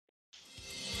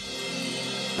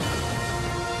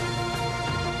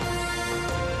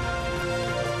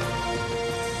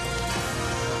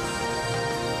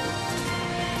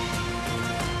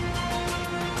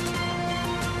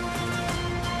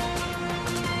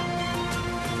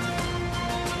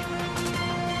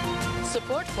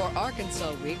Support for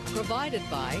Arkansas Week provided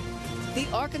by the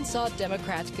Arkansas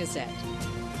Democrat-Gazette,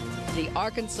 the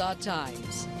Arkansas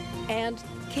Times, and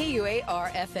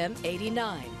KUAR-FM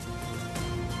 89.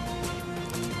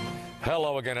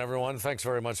 Hello again, everyone. Thanks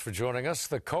very much for joining us.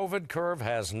 The COVID curve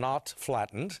has not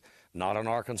flattened, not in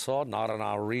Arkansas, not in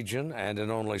our region, and in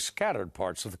only scattered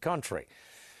parts of the country.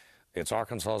 It's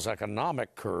Arkansas's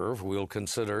economic curve we'll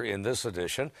consider in this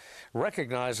edition,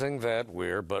 recognizing that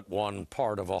we're but one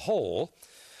part of a whole,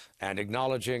 and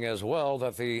acknowledging as well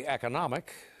that the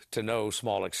economic, to no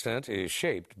small extent, is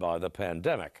shaped by the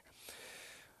pandemic.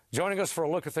 Joining us for a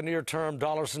look at the near-term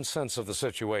dollars and cents of the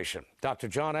situation, Dr.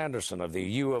 John Anderson of the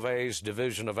U of A's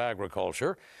Division of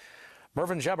Agriculture,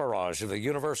 Mervin Jeberaj of the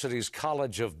university's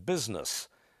College of Business,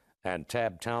 and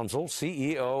Tab Townsell,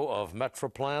 CEO of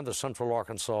Metroplan, the Central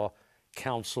Arkansas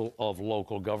Council of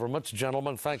Local Governments.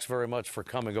 Gentlemen, thanks very much for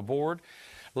coming aboard.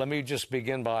 Let me just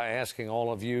begin by asking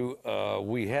all of you,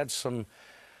 we had some,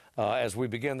 as we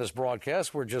begin this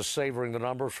broadcast, we're just savoring the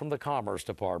numbers from the Commerce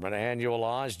Department.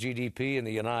 Annualized GDP in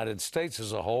the United States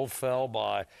as a whole fell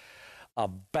by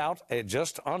about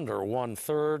just under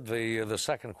one-third. The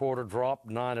second quarter dropped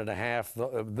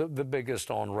 9.5%, the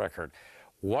biggest on record.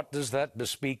 What does that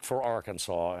bespeak for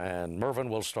Arkansas? And Mervin,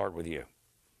 we'll start with you.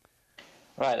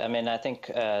 Right. I mean, I think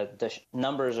the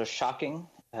numbers are shocking.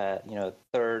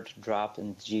 Third drop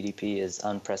in GDP is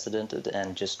unprecedented,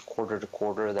 and just quarter to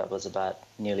quarter, that was about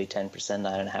nearly 10%,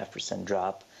 9.5%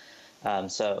 drop.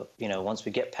 So, once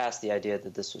we get past the idea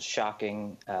that this was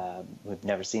shocking, we've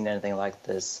never seen anything like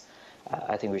this.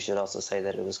 I think we should also say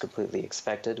that it was completely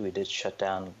expected. We did shut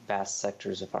down vast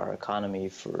sectors of our economy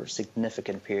for a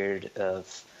significant period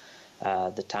of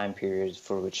the time period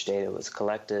for which data was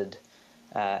collected.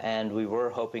 And we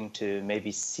were hoping to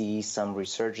maybe see some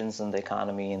resurgence in the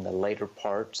economy in the later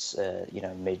parts,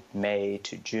 mid-May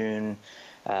to June.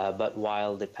 But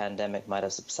while the pandemic might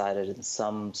have subsided in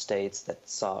some states that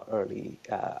saw early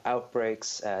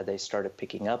outbreaks, they started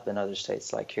picking up in other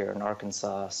states like here in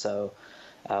Arkansas. So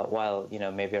while,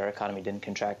 maybe our economy didn't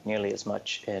contract nearly as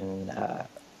much in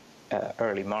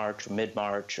early March or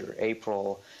mid-March or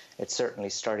April, it certainly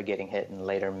started getting hit in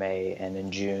later May and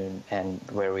in June, and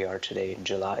where we are today in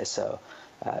July. So,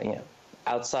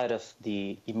 outside of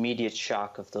the immediate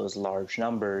shock of those large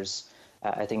numbers,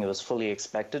 I think it was fully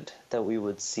expected that we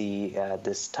would see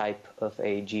this type of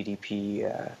a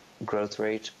GDP growth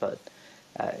rate, but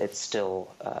it's still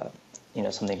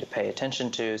something to pay attention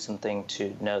to, something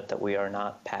to note that we are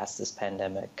not past this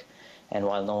pandemic. And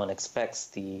while no one expects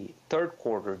the third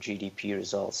quarter GDP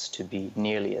results to be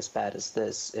nearly as bad as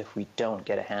this, if we don't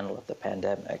get a handle of the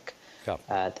pandemic,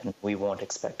 then we won't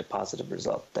expect a positive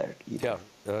result there either.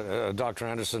 Yeah. Dr.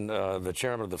 Anderson, the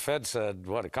chairman of the Fed said,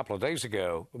 a couple of days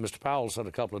ago, Mr. Powell said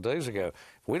a couple of days ago,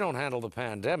 if we don't handle the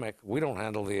pandemic, we don't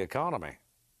handle the economy.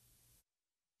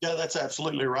 Yeah, that's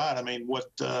absolutely right. I mean, what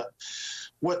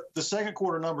the second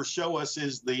quarter numbers show us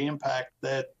is the impact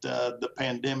that the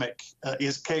pandemic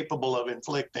is capable of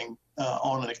inflicting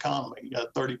on an economy.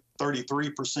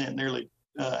 33% nearly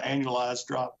annualized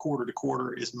drop quarter to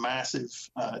quarter is massive.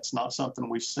 It's not something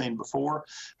we've seen before.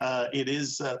 It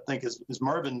is, I think, as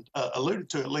Mervin alluded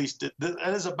to, at least,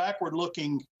 that is a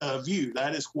backward-looking view.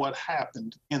 That is what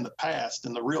happened in the past.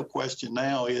 And the real question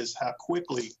now is how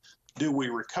quickly do we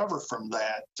recover from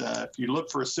that? If you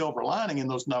look for a silver lining in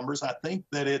those numbers, I think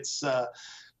that it's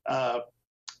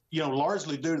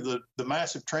largely due to the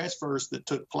massive transfers that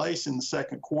took place in the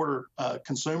second quarter.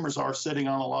 Consumers are sitting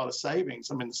on a lot of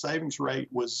savings. I mean, the savings rate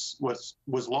was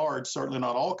large. Certainly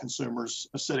not all consumers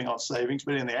are sitting on savings,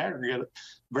 but in the aggregate,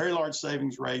 very large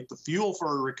savings rate. The fuel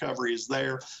for a recovery is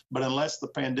there, but unless the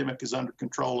pandemic is under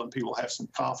control and people have some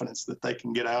confidence that they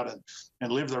can get out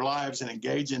and live their lives and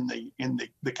engage in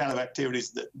the kind of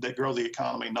activities that grow the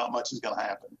economy, not much is going to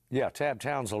happen. Yeah, Tab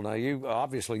Townsell, now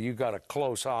you've got a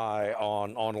close eye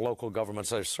on local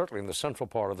governments, certainly in the central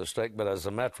part of the state, but as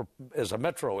a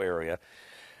metro area,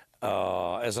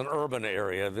 as an urban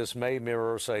area, this may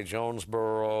mirror, say,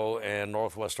 Jonesboro and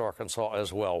Northwest Arkansas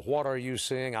as well. What are you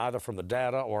seeing, either from the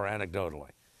data or anecdotally?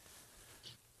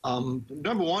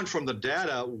 Number one, from the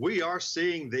data, we are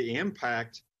seeing the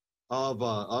impact of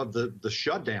the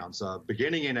shutdowns.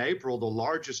 Beginning in April, the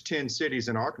largest 10 cities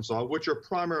in Arkansas, which are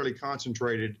primarily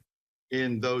concentrated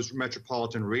in those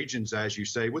metropolitan regions, as you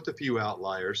say, with a few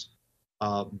outliers,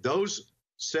 those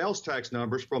sales tax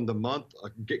numbers from the month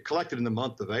collected in the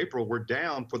month of April were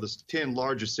down for the 10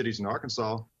 largest cities in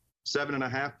Arkansas,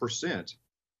 7.5%.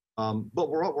 But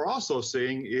what we're also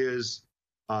seeing is,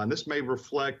 and this may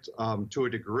reflect to a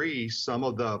degree some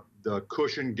of the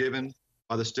cushion given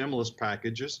by the stimulus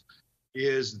packages,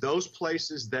 is those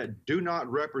places that do not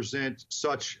represent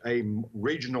such a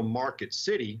regional market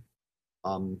city,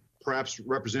 perhaps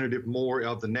representative more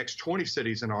of the next 20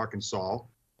 cities in Arkansas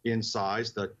in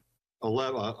size, the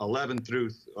 11 through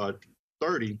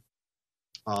 30,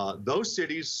 those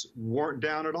cities weren't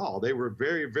down at all. They were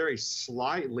very, very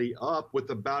slightly up, with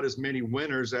about as many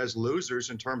winners as losers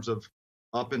in terms of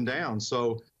up and down.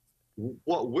 So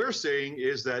what we're seeing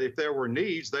is that if there were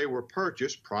needs, they were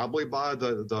purchased probably by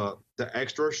the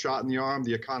extra shot in the arm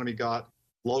the economy got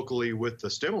locally with the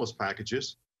stimulus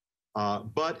packages.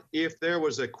 But if there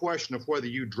was a question of whether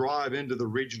you drive into the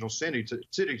regional city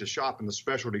to shop in the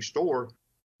specialty store,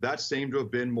 that seemed to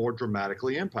have been more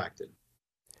dramatically impacted.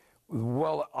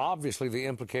 Well, obviously, the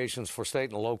implications for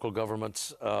state and local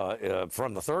governments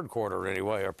from the third quarter,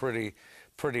 anyway, are pretty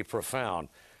profound.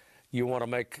 You want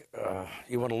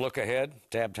to look ahead,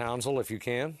 Tab Townsell, if you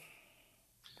can.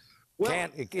 Well,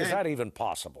 is that even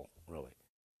possible, really?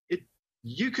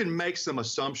 You can make some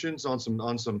assumptions on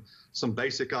some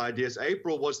basic ideas.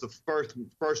 April was the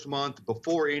first month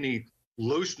before any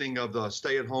loosening of the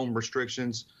stay-at-home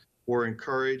restrictions were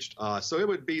encouraged. So it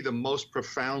would be the most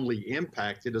profoundly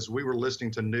impacted as we were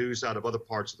listening to news out of other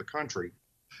parts of the country.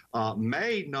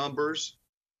 May numbers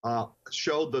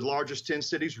showed the largest 10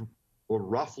 cities were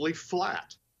roughly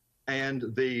flat,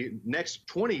 and the next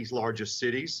 20 largest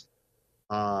cities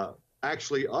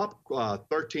actually up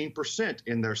 13%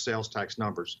 in their sales tax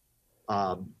numbers.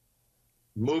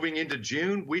 Moving into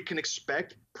June, we can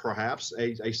expect perhaps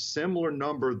a similar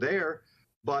number there,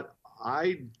 but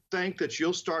I think that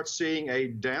you'll start seeing a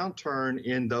downturn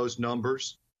in those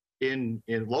numbers, in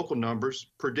local numbers,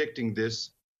 predicting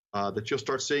this, that you'll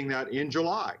start seeing that in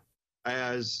July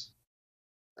as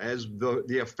the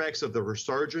effects of the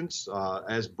resurgence,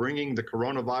 as bringing the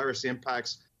coronavirus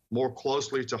impacts more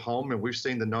closely to home, and we've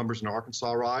seen the numbers in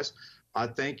Arkansas rise. I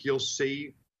think you'll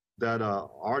see that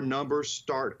our numbers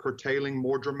start curtailing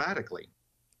more dramatically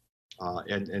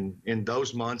in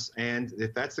those months. And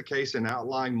if that's the case in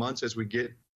outlying months as we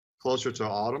get closer to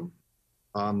autumn,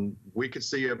 we could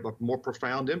see a more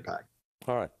profound impact.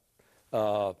 All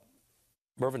right.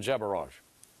 Mervin Jeberaj.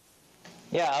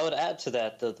 Yeah, I would add to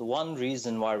that the one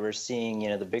reason why we're seeing,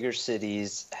 the bigger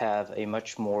cities have a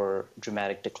much more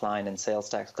dramatic decline in sales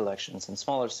tax collections, and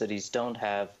smaller cities don't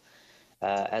have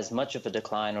as much of a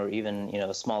decline or even,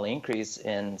 a small increase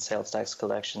in sales tax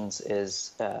collections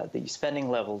is the spending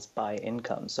levels by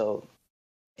income. So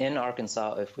in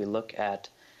Arkansas, if we look at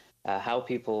how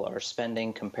people are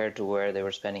spending compared to where they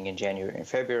were spending in January and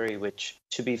February, which,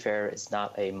 to be fair, is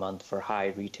not a month for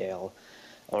high retail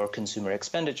or consumer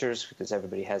expenditures because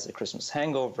everybody has a Christmas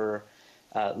hangover,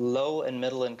 low and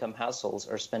middle income households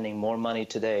are spending more money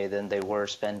today than they were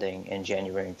spending in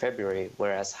January and February,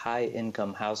 whereas high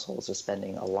income households are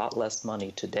spending a lot less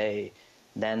money today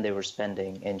than they were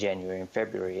spending in January and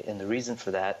February. And the reason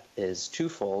for that is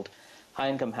twofold. High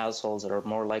income households are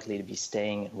more likely to be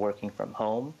staying and working from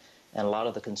home, and a lot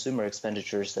of the consumer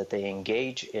expenditures that they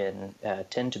engage in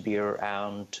tend to be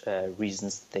around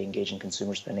reasons that they engage in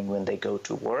consumer spending when they go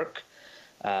to work,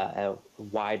 a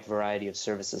wide variety of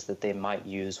services that they might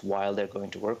use while they're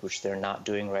going to work, which they're not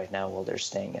doing right now while they're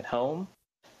staying at home.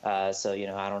 So,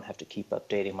 I don't have to keep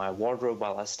updating my wardrobe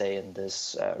while I stay in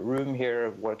this room here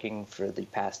working for the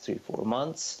past 3-4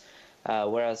 months.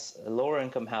 Whereas lower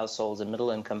income households and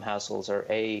middle income households are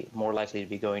A, more likely to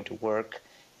be going to work,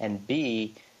 and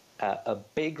B, a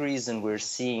big reason we're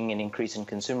seeing an increase in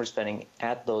consumer spending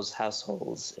at those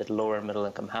households, at lower and middle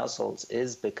income households,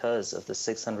 is because of the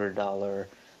 $600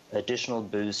 additional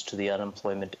boost to the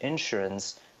unemployment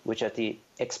insurance, which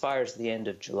expires at the end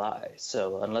of July.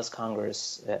 So unless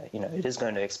Congress, it is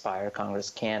going to expire,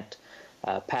 Congress can't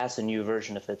pass a new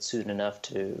version of it soon enough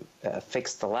to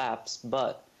fix the lapse,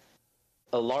 but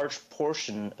a large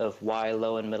portion of why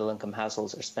low and middle income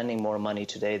households are spending more money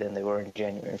today than they were in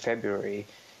January and February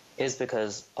is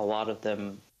because a lot of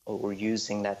them were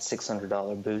using that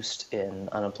 $600 boost in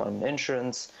unemployment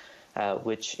insurance,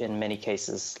 which in many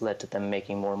cases led to them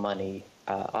making more money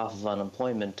off of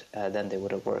unemployment than they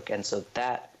would have worked. And so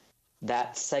that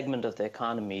segment of the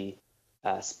economy,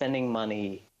 spending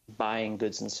money, buying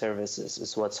goods and services,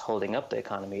 is what's holding up the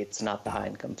economy. It's not the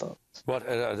high-income folks.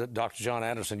 But Dr. John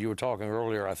Anderson, you were talking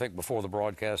earlier, I think before the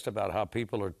broadcast, about how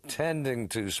people are tending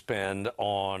to spend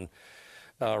on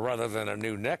rather than a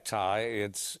new necktie,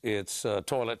 it's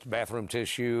toilet, bathroom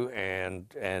tissue,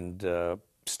 and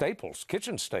staples,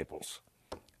 kitchen staples.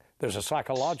 There's a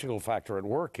psychological factor at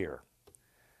work here.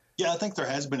 Yeah, I think there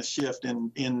has been a shift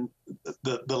in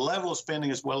the level of spending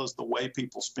as well as the way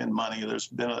people spend money. There's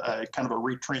been a kind of a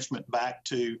retrenchment back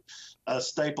to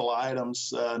staple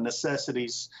items,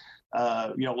 necessities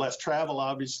Less travel,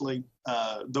 obviously.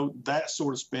 That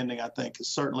sort of spending, I think, has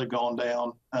certainly gone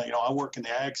down. I work in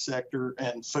the ag sector,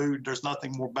 and food, there's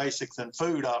nothing more basic than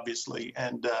food, obviously.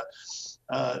 And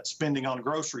spending on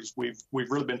groceries, we've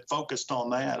really been focused on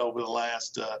that over the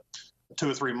last 2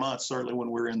 or 3 months, certainly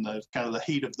when we're in the kind of the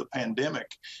heat of the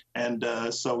pandemic. And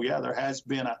there has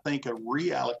been, I think, a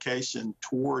reallocation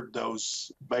toward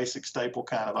those basic staple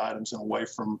kind of items and away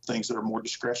from things that are more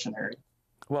discretionary.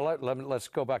 Well, let's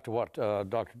go back to what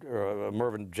Dr.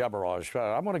 Mervin Jeberaj.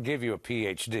 I'm going to give you a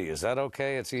PhD. Is that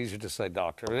okay? It's easier to say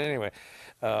doctor. But anyway,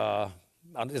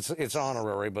 it's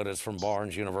honorary, but it's from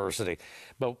Barnes University.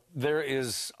 But there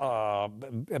is,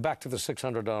 back to the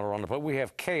 $600 unemployment, we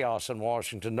have chaos in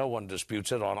Washington. No one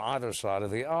disputes it on either side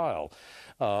of the aisle.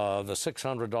 The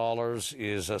 $600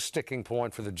 is a sticking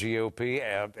point for the GOP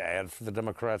and for the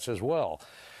Democrats as well.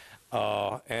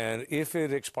 And if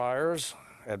it expires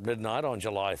at midnight on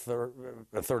July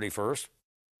 31st,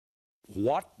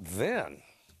 what then?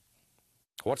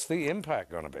 What's the impact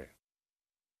going to be?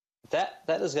 That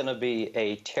is going to be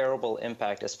a terrible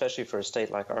impact, especially for a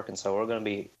state like Arkansas. We're going to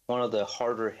be one of the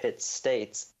harder hit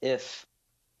states if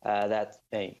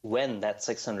when that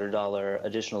 $600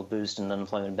 additional boost in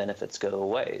unemployment benefits go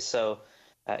away. So,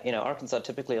 Arkansas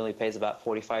typically only pays about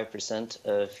 45%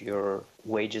 of your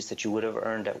wages that you would have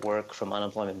earned at work from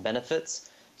unemployment benefits.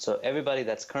 So everybody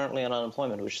that's currently on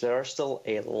unemployment, which there are still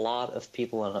a lot of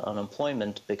people on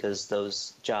unemployment because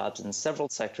those jobs in several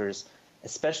sectors,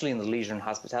 especially in the leisure and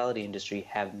hospitality industry,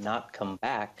 have not come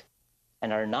back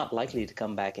and are not likely to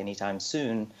come back anytime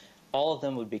soon. All of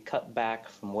them would be cut back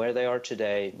from where they are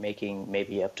today, making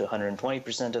maybe up to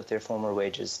 120% of their former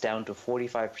wages, down to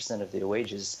 45% of their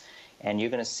wages. And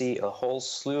you're going to see a whole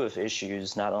slew of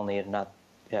issues. Not only are not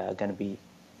going to be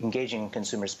engaging in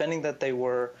consumer spending that they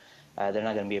were, they're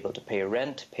not going to be able to pay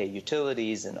rent, pay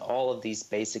utilities, and all of these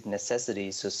basic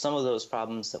necessities. So some of those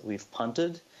problems that we've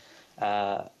punted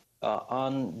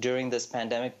on during this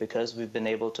pandemic, because we've been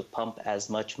able to pump as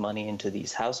much money into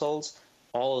these households,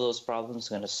 all of those problems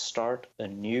are going to start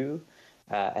anew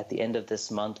at the end of this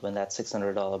month when that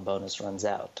 $600 bonus runs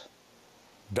out.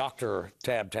 Dr.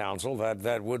 Tab Townsell,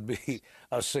 that would be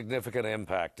a significant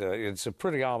impact. It's a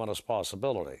pretty ominous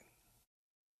possibility.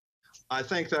 I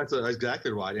think that's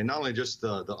exactly right. And not only just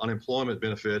the unemployment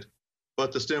benefit,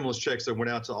 but the stimulus checks that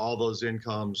went out to all those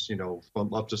incomes,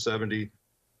 from up to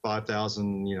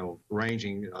 75,000,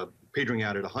 ranging, petering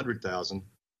out at 100,000.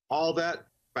 All that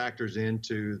factors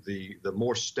into the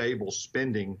more stable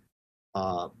spending,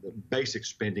 basic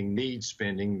spending, needs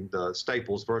spending, the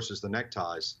staples versus the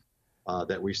neckties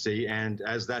that we see. And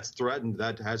as that's threatened,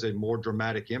 that has a more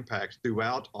dramatic impact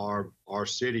throughout our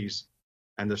cities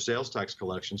and their sales tax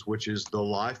collections, which is the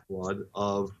lifeblood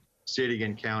of city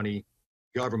and county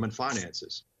government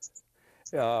finances.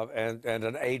 And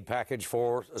an aid package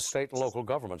for state and local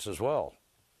governments as well.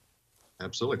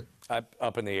 Absolutely.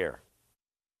 Up in the air.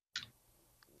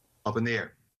 Up in the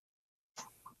air.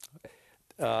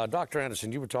 Dr.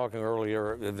 Anderson, you were talking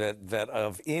earlier that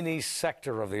of any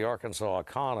sector of the Arkansas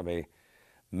economy,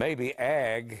 maybe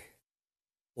ag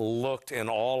looked in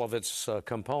all of its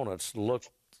components,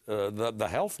 the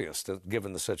healthiest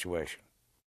given the situation.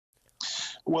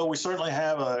 Well, we certainly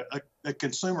have a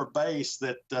consumer base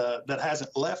that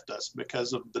hasn't left us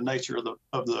because of the nature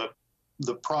of the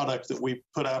product that we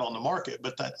put out on the market.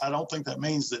 But I don't think that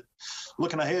means that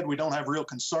looking ahead, we don't have real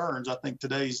concerns. I think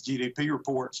today's GDP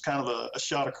report is kind of a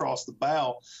shot across the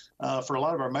bow. For a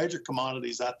lot of our major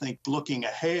commodities, I think looking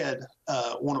ahead,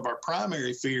 one of our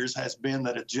primary fears has been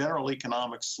that a general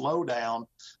economic slowdown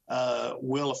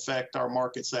will affect our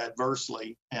markets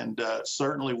adversely. And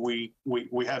certainly we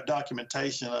have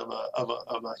documentation of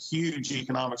a huge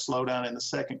economic slowdown in the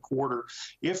second quarter.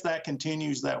 If that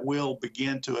continues, that will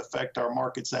begin to affect our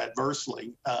markets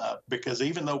adversely, because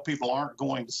even though people aren't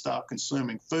going to stop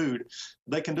consuming food,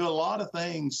 they can do a lot of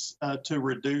things to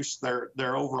reduce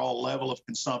their overall level of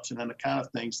consumption and the kind of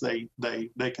things they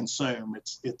consume.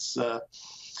 It's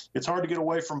hard to get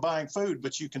away from buying food,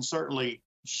 but you can certainly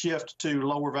shift to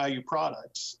lower value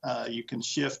products. You can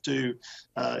shift to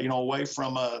away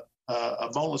from a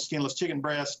boneless, skinless chicken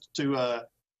breast to a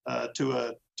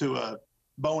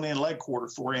bone-in leg quarter,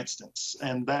 for instance,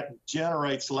 and that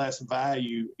generates less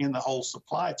value in the whole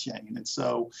supply chain. And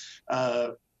so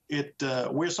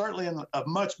we're certainly in a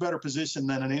much better position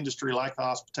than an industry like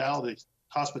the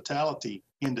hospitality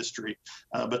industry,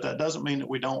 but that doesn't mean that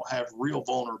we don't have real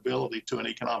vulnerability to an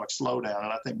economic slowdown.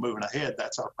 And I think moving ahead,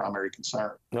 that's our primary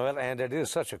concern. Well, and it is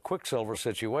such a quicksilver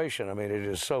situation. I mean, it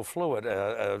is so fluid.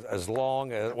 As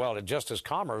long as, just as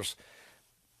commerce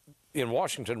in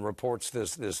Washington reports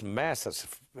this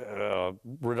massive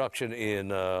reduction in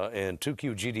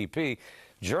 2Q GDP.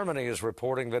 Germany is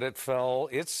reporting that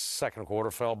its second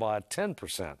quarter fell by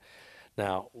 10%.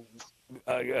 Now,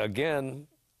 again,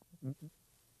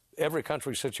 every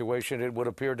country's situation, it would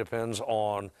appear, depends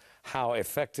on how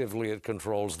effectively it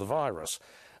controls the virus.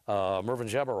 Mervin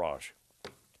Jeberaj.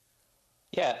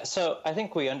 Yeah, so I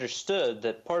think we understood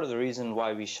that part of the reason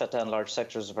why we shut down large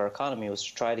sectors of our economy was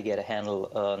to try to get a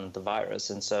handle on the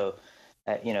virus. And so,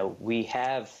 we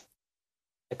have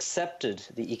accepted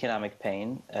the economic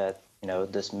pain,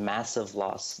 this massive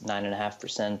loss,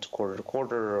 9.5% quarter to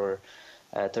quarter or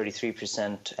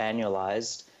 33%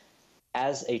 annualized,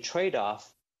 as a trade-off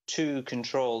to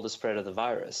control the spread of the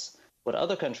virus. What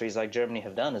other countries like Germany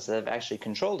have done is they've actually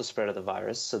controlled the spread of the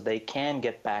virus so they can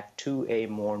get back to a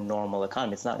more normal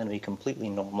economy. It's not going to be completely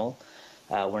normal.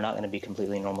 We're not going to be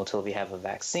completely normal till we have a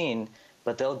vaccine,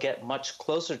 but they'll get much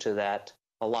closer to that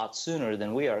a lot sooner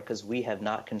than we are because we have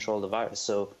not controlled the virus.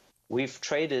 So we've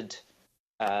traded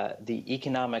the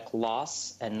economic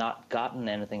loss and not gotten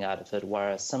anything out of it,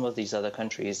 whereas some of these other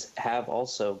countries have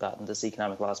also gotten this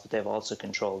economic loss, but they've also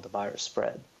controlled the virus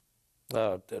spread.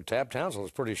 Tab Townsell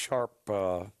is pretty sharp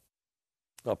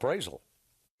appraisal.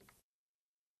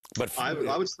 But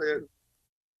I would say,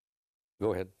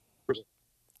 go ahead.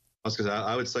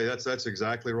 I would say that's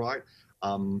exactly right.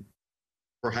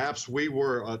 Perhaps we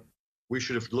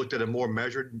should have looked at a more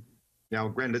measured. Now,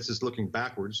 granted, this is looking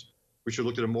backwards. We should have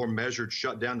looked at a more measured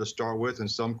shutdown to start with,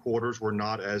 and some quarters were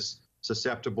not as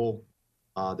susceptible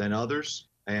than others.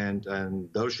 And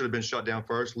those should have been shut down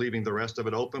first, leaving the rest of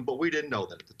it open. But we didn't know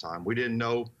that at the time. We didn't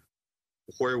know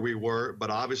where we were. But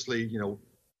obviously,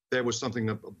 there was something,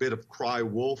 a bit of cry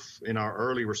wolf in our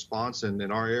early response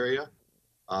in our area.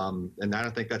 And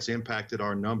I think that's impacted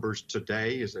our numbers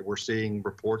today, is that we're seeing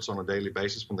reports on a daily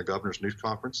basis from the governor's news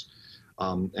conference.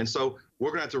 And so we're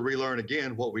going to have to relearn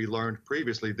again what we learned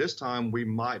previously. This time we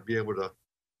might be able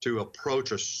to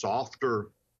approach a softer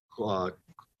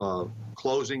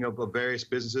closing of various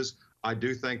businesses. I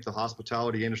do think the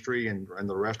hospitality industry and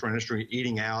the restaurant industry,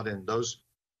 eating out, and those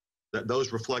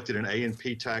reflected in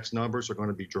A&P tax numbers are going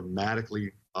to be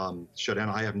dramatically shut down.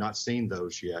 I have not seen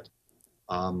those yet.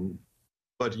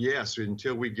 But yes,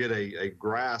 until we get a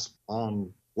grasp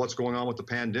on what's going on with the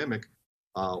pandemic,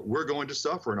 we're going to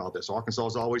suffer in all this. Arkansas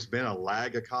has always been a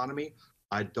lag economy.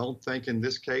 I don't think in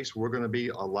this case we're going to be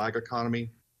a lag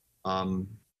economy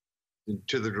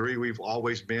to the degree we've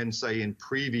always been, say, in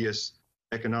previous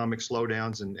economic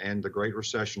slowdowns and the Great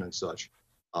Recession and such.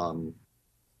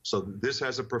 So this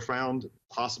has a profound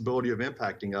possibility of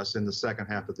impacting us in the second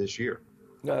half of this year.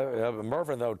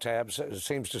 Mervin, though, Tab,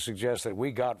 seems to suggest that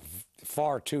we got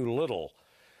far too little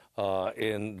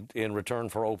in return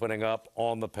for opening up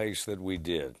on the pace that we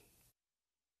did.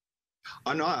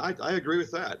 I agree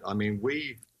with that. I mean,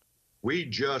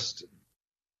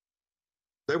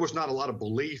 there was not a lot of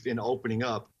belief in opening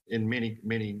up in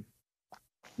many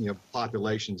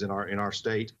populations in our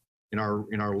state, in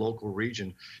our local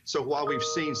region. So while we've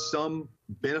seen some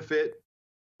benefit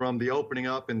from the opening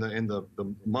up in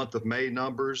the month of May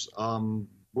numbers,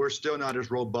 we're still not as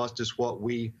robust as what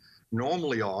we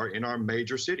normally are in our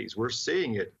major cities. We're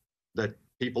seeing it, that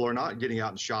people are not getting out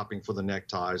and shopping for the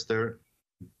neckties.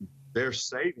 They're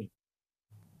saving.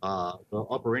 The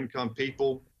upper income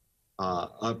people,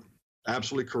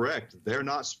 absolutely correct. They're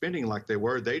not spending like they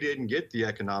were. They didn't get the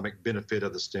economic benefit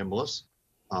of the stimulus,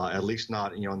 at least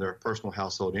not in their personal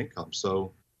household income.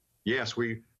 So yes,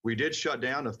 we did shut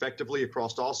down effectively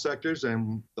across all sectors,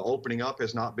 and the opening up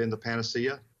has not been the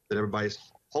panacea that everybody's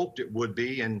hoped it would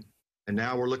be. And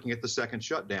now we're looking at the second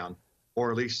shutdown,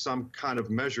 or at least some kind of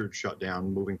measured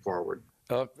shutdown moving forward.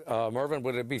 Mervin,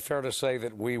 would it be fair to say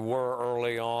that we were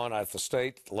early on at the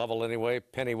state level anyway,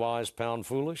 penny wise, pound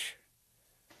foolish?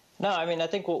 No, I mean, I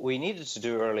think what we needed to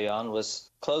do early on was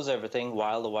close everything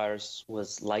while the virus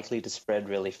was likely to spread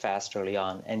really fast early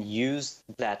on, and use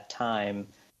that time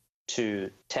to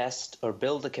test or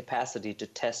build the capacity to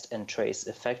test and trace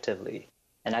effectively.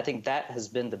 And I think that has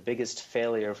been the biggest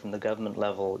failure from the government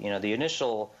level. The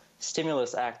initial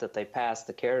stimulus act that they passed,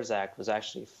 the CARES Act, was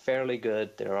actually fairly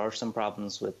good. There are some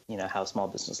problems with, how small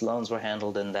business loans were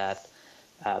handled in that.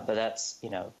 But that's,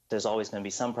 there's always going to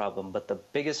be some problem. But the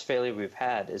biggest failure we've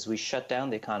had is we shut down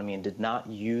the economy and did not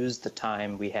use the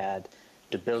time we had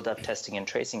to build up testing and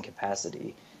tracing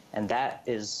capacity. And that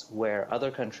is where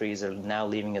other countries are now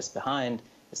leaving us behind,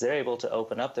 is they're able to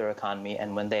open up their economy.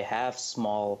 And when they have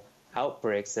small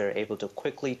outbreaks, they're able to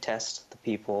quickly test the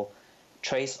people,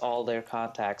 trace all their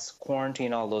contacts,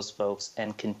 quarantine all those folks,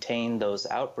 and contain those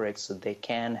outbreaks so they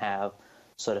can have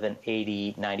sort of an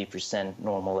 80, 90%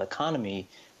 normal economy,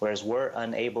 whereas we're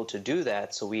unable to do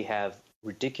that. So we have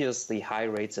ridiculously high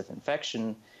rates of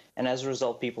infection. And as a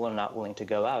result, people are not willing to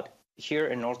go out. Here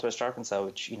in Northwest Arkansas,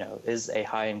 which, is a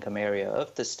high-income area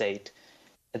of the state,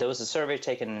 there was a survey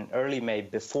taken in early May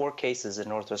before cases in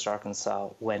Northwest Arkansas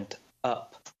went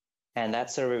up. And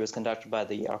that survey was conducted by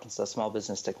the Arkansas Small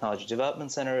Business Technology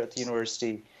Development Center at the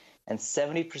university. And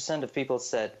 70% of people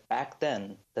said back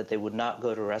then that they would not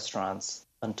go to restaurants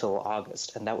until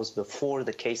August. And that was before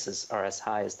the cases are as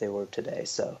high as they were today.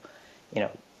 So,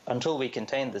 until we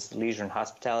contain this, the leisure and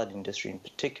hospitality industry in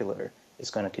particular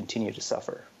is going to continue to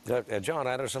suffer. John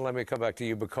Anderson, let me come back to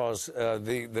you, because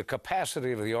the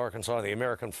capacity of the Arkansas, the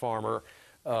American farmer,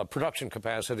 production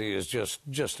capacity is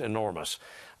just enormous.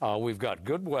 We've got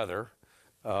good weather,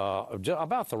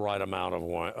 about the right amount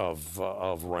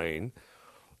of rain.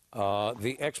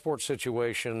 The export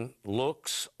situation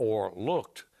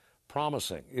looked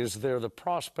promising. Is there the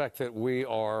prospect that we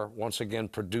are once again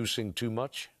producing too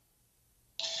much?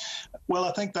 Well,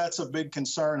 I think that's a big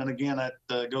concern. And again,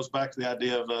 that goes back to the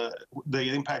idea of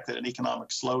the impact that an economic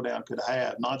slowdown could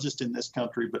have, not just in this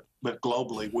country, but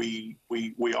globally.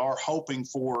 We are hoping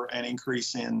for an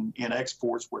increase in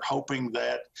exports. We're hoping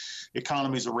that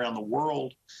economies around the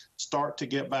world start to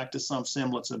get back to some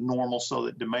semblance of normal so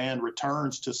that demand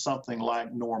returns to something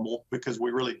like normal, because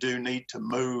we really do need to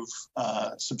move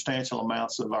substantial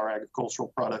amounts of our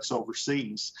agricultural products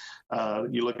overseas.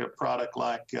 You look at a product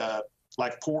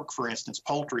like pork, for instance,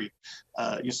 poultry,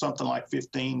 something like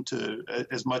 15 to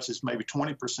as much as maybe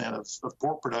 20% of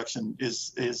pork production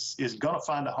is going to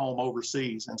find a home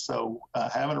overseas. And so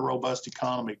having a robust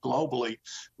economy globally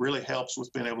really helps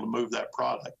with being able to move that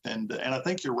product. And I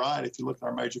think you're right. If you look at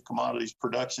our major commodities,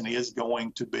 production is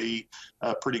going to be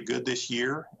pretty good this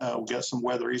year. We've got some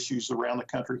weather issues around the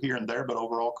country here and there, but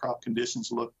overall crop conditions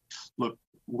look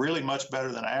really much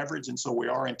better than average, and so we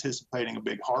are anticipating a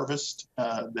big harvest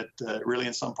that really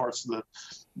in some parts of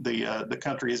the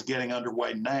country is getting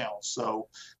underway now. So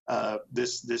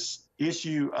this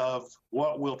issue of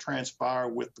what will transpire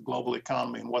with the global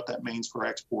economy and what that means for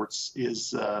exports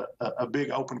is a big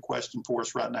open question for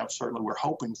us right now. Certainly we're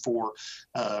hoping for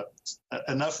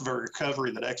enough of a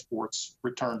recovery that exports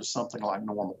return to something like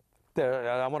normal.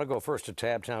 I want to go first to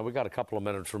Tab Townsell. We've got a couple of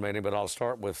minutes remaining, but I'll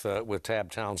start with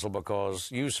Tab Townsell, because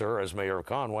you, sir, as mayor of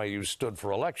Conway, you stood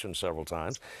for election several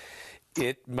times.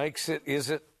 Does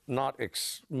it not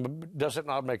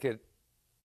make it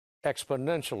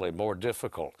exponentially more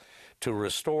difficult to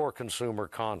restore consumer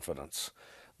confidence,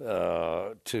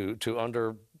 to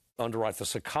underwrite the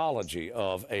psychology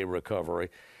of a recovery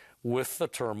with the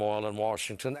turmoil in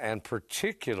Washington, and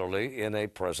particularly in a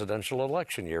presidential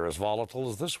election year as volatile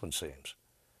as this one seems?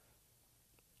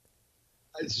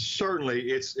 Certainly,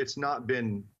 it's not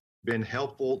been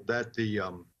helpful that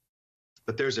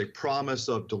that there's a promise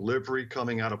of delivery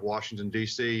coming out of Washington,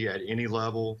 D.C. at any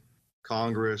level,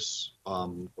 Congress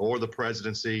or the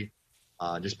presidency,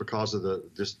 just because of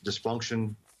this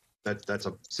dysfunction that's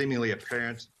seemingly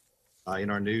apparent in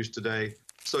our news today.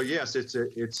 So yes, it's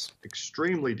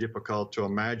extremely difficult to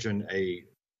imagine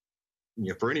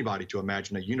for anybody to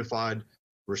imagine a unified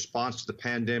response to the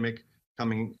pandemic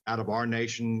coming out of our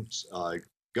nation's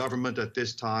government at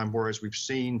this time, whereas we've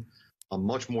seen a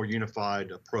much more unified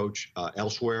approach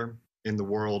elsewhere in the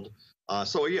world.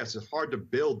 So yes, it's hard to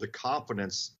build the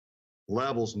confidence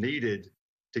levels needed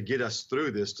to get us through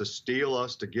this, to steel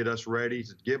us, to get us ready,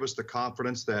 to give us the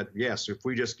confidence that, yes, if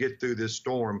we just get through this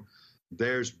storm,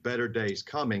 there's better days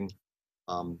coming.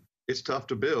 It's tough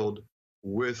to build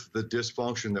with the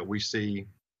dysfunction that we see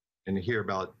and hear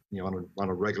about, on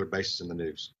a regular basis in the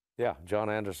news. Yeah, John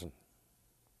Anderson.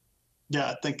 Yeah,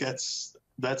 I think that's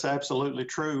absolutely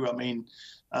true. I mean,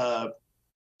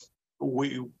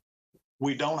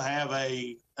 we don't have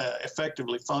a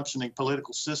effectively functioning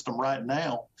political system right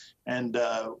now, and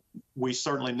we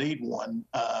certainly need one.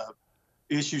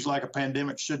 Issues like a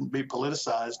pandemic shouldn't be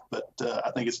politicized, but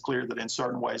I think it's clear that in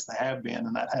certain ways they have been,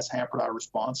 and that has hampered our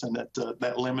response, and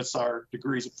that limits our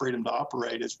degrees of freedom to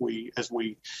operate as we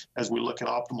look at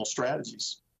optimal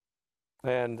strategies.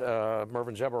 And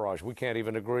Mervin Jeberaj, we can't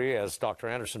even agree, as Dr.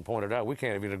 Anderson pointed out, we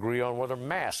can't even agree on whether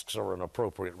masks are an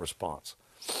appropriate response.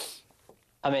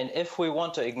 I mean, if we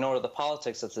want to ignore the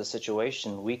politics of the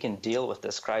situation, we can deal with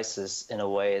this crisis in a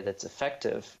way that's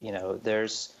effective.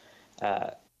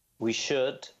 We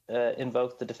should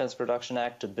invoke the Defense Production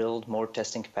Act to build more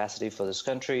testing capacity for this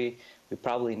country. We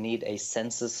probably need a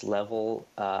census-level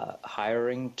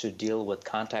hiring to deal with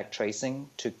contact tracing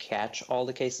to catch all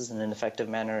the cases in an effective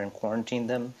manner and quarantine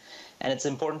them. And it's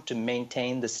important to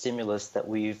maintain the stimulus that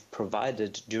we've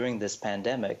provided during this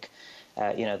pandemic.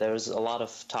 There was a lot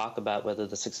of talk about whether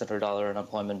the $600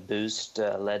 unemployment boost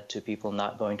led to people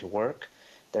not going to work.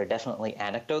 There are definitely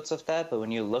anecdotes of that, but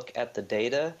when you look at the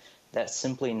data, that's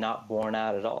simply not borne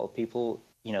out at all. People,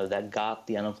 that got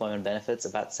the unemployment benefits,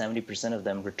 about 70% of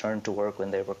them returned to work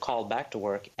when they were called back to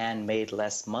work and made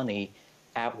less money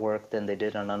at work than they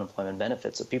did on unemployment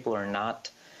benefits. So people are not,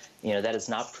 that is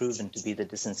not proven to be the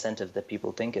disincentive that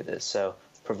people think it is. So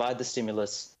provide the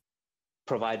stimulus,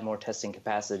 provide more testing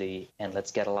capacity, and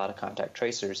let's get a lot of contact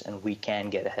tracers, and we can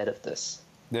get ahead of this.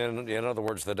 Then, in other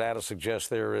words, the data suggests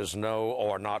there is no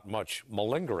or not much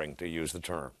malingering, to use the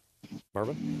term.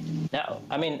 Mervin? No,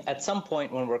 I mean, at some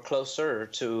point when we're closer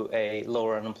to a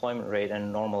lower unemployment rate and a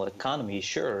normal economy,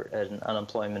 sure, an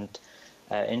unemployment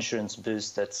insurance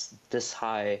boost that's this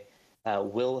high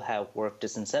will have work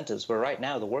disincentives. But right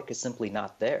now, the work is simply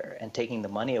not there, and taking the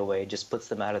money away just puts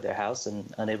them out of their house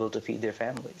and unable to feed their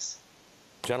families.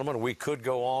 Gentlemen, we could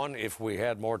go on if we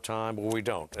had more time, but we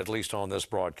don't, at least on this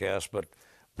broadcast. But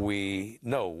we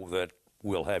know that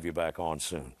we'll have you back on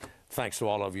soon. Thanks to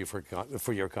all of you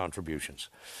for your contributions.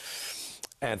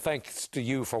 And thanks to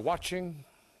you for watching.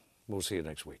 We'll see you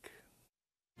next week.